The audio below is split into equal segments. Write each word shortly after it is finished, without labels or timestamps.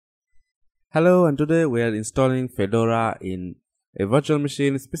Hello, and today we are installing Fedora in a virtual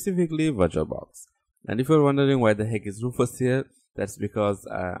machine, specifically VirtualBox. And if you're wondering why the heck is Rufus here, that's because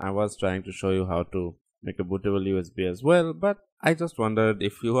I was trying to show you how to make a bootable USB as well, but I just wondered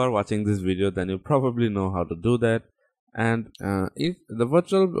if you are watching this video, then you probably know how to do that. And if the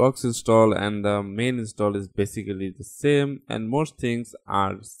VirtualBox install and the main install is basically the same, and most things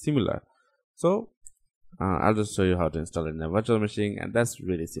are similar. So I'll just show you how to install it in a virtual machine, and that's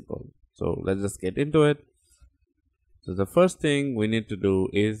really simple. So let's just get into it. So the first thing we need to do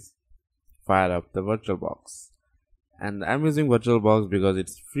is fire up the VirtualBox. And I'm using VirtualBox because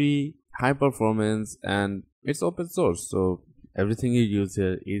it's free, high performance, and it's open source. So everything you use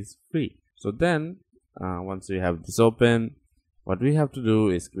here is free. So then once we have this open, what we have to do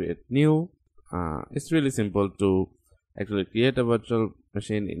is create new. It's really simple to actually create a virtual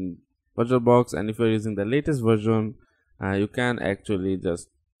machine in VirtualBox, and if you're using the latest version, you can actually just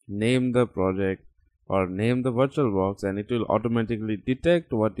name the project or name the VirtualBox, and it will automatically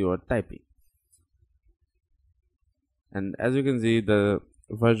detect what you are typing. And as you can see, the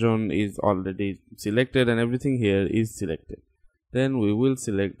version is already selected and everything here is selected. Then we will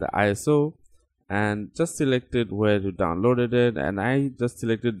select the ISO and just select it where you downloaded it, and I just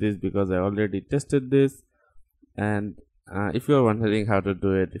selected this because I already tested this. And if you are wondering how to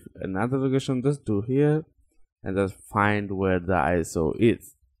do it if another location, just do here and just find where the ISO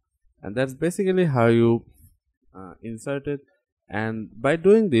is. And that's basically how you insert it. And by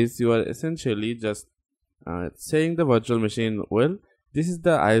doing this, you are essentially just saying the virtual machine, well, this is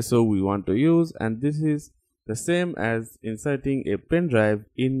the ISO we want to use, and this is the same as inserting a pen drive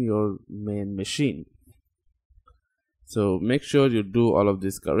in your main machine. So make sure you do all of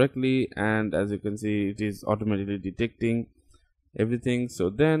this correctly, and as you can see, it is automatically detecting everything.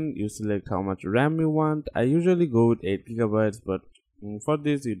 So then you select how much RAM you want. I usually go with 8 GB, but for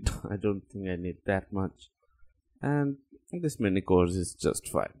this I don't think I need that much, and this many cores is just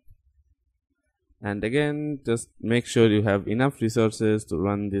fine. And again, just make sure you have enough resources to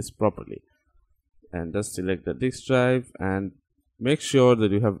run this properly, and just select the disk drive and make sure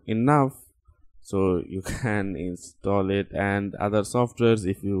that you have enough so you can install it and other softwares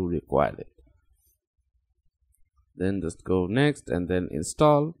if you require it. Then just go next and then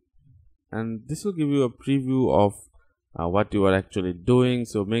install, and this will give you a preview of what you are actually doing.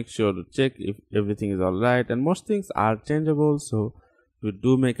 So make sure to check if everything is all right, and most things are changeable, so if you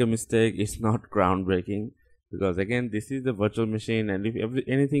do make a mistake, it's not groundbreaking, because again, this is the virtual machine, and if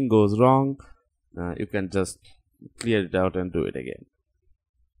anything goes wrong, you can just clear it out and do it again.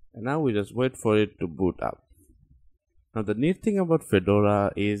 And now we just wait for it to boot up. Now the neat thing about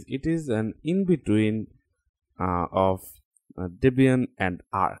Fedora is it is an in-between of Debian and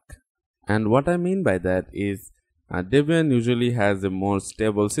Arch. And what I mean by that is Debian usually has a more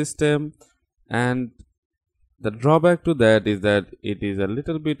stable system, and the drawback to that is that it is a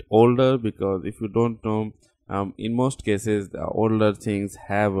little bit older, because if you don't know, in most cases the older things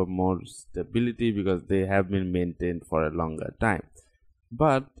have a more stability because they have been maintained for a longer time.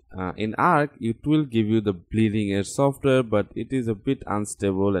 But in Arch, it will give you the bleeding edge software, but it is a bit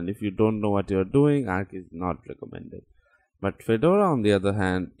unstable, and if you don't know what you are doing, Arch is not recommended. But Fedora, on the other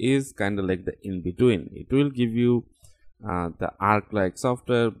hand, is kind of like the in-between. It will give you the Arch-like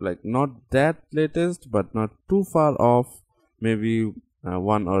software, like not that latest, but not too far off, maybe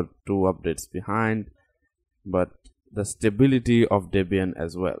 1 or 2 updates behind, but the stability of Debian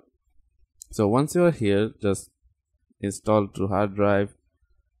as well. So once you are here, just install to hard drive,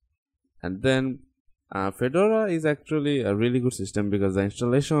 and then Fedora is actually a really good system because the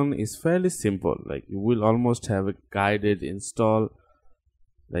installation is fairly simple. Like, you will almost have a guided install,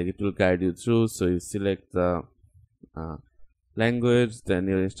 like it will guide you through. So you select the language, then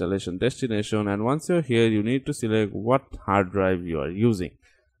your installation destination, and once you're here, you need to select what hard drive you are using.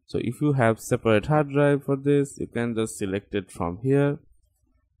 So if you have separate hard drive for this, you can just select it from here.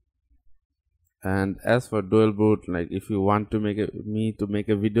 And as for dual boot, like if you want to make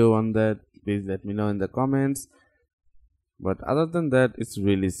a video on that, please let me know in the comments. But other than that, it's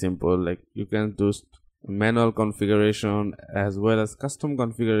really simple. Like, you can do manual configuration as well as custom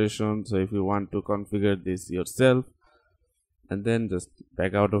configuration. So if you want to configure this yourself, and then just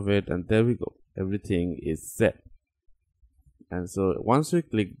back out of it, and there we go, everything is set. And so once we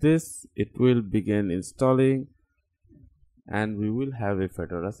click this, it will begin installing, and we will have a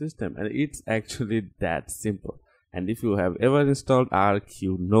Fedora system, and it's actually that simple. And if you have ever installed Arch,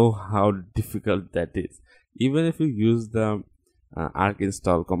 you know how difficult that is. Even if you use the Arch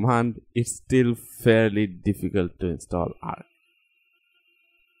install command, it's still fairly difficult to install Arch.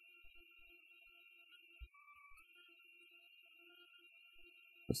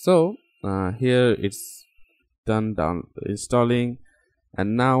 So here it's done down installing,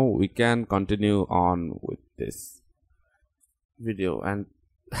 and now we can continue on with this video. And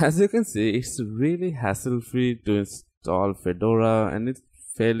as you can see, it's really hassle free to install Fedora, and it's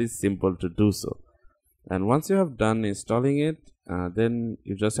fairly simple to do so. And once you have done installing it, then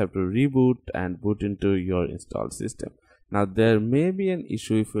you just have to reboot and boot into your installed system. Now there may be an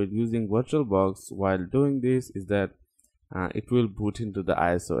issue if you're using VirtualBox while doing this, is that it will boot into the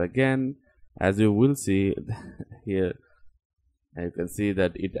ISO again. As you will see here, you can see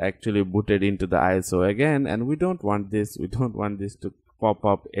that it actually booted into the ISO again, and we don't want this. We don't want this to pop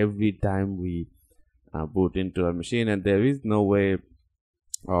up every time we boot into a machine, and there is no way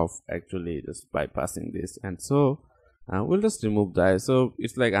of actually just bypassing this. And so we'll just remove the ISO.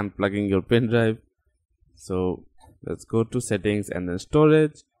 It's like unplugging your pen drive. So let's go to settings and then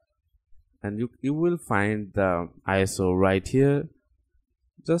storage, and you will find the ISO right here.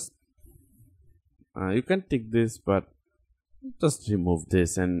 Just you can tick this, but just remove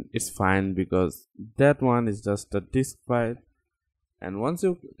this and it's fine, because that one is just a disk file. And once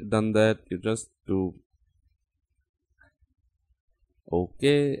you've done that, you just do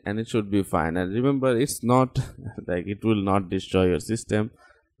okay, and it should be fine. And remember, it's not like it will not destroy your system,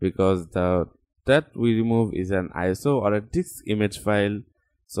 because that we remove is an ISO or a disk image file.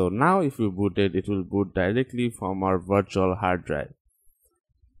 So now if you boot it, it will boot directly from our virtual hard drive.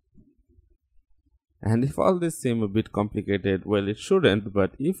 And if all this seems a bit complicated, well, it shouldn't,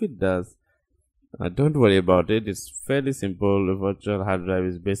 but if it does, don't worry about it. It's fairly simple. A virtual hard drive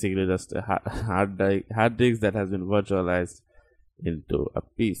is basically just a hard disk that has been virtualized into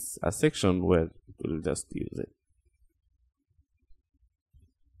a section where it will just use it.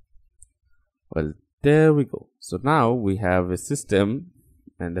 Well, there we go. So now we have a system,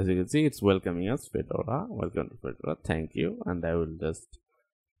 and as you can see, it's welcoming us, Fedora. Welcome to Fedora. Thank you. And I will just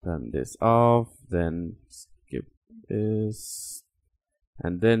turn this off, then skip this,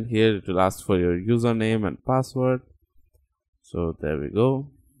 and then here it will ask for your username and password. So there we go,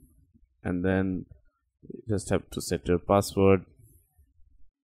 and then you just have to set your password,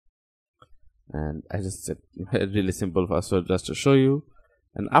 and I just set a really simple password just to show you.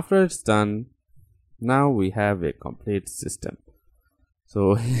 And after it's done, now we have a complete system.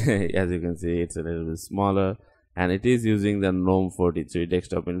 So as you can see, it's a little bit smaller, and it is using the GNOME 43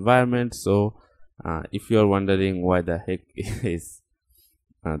 desktop environment. So if you're wondering why the heck is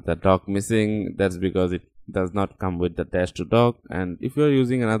the dock missing, that's because it does not come with the dash to dock. And if you're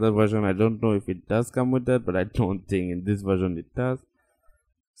using another version, I don't know if it does come with that, but I don't think in this version it does.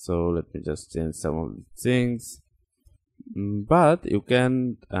 So let me just change some of the things. But you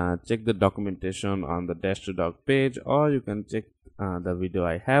can check the documentation on the dash to dock page, or you can check the video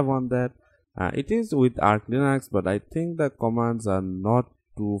I have on that. It is with Arch Linux, but I think the commands are not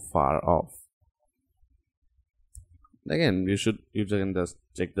too far off. Again, you can just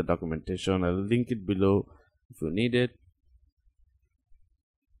check the documentation. I'll link it below if you need it.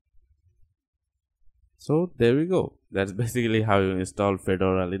 So there we go. That's basically how you install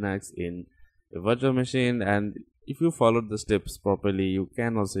Fedora Linux in a virtual machine. And if you followed the steps properly, you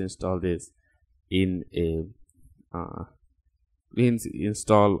can also install this in a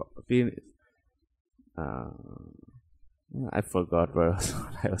I forgot what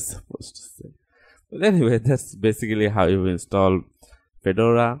I was supposed to say. But anyway, that's basically how you install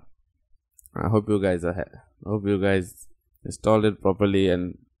Fedora. I hope you guys installed it properly,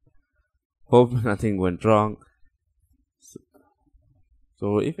 and hope nothing went wrong.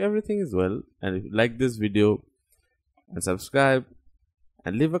 So if everything is well, and if you like this video, and subscribe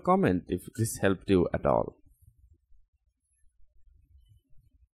and leave a comment if this helped you at all.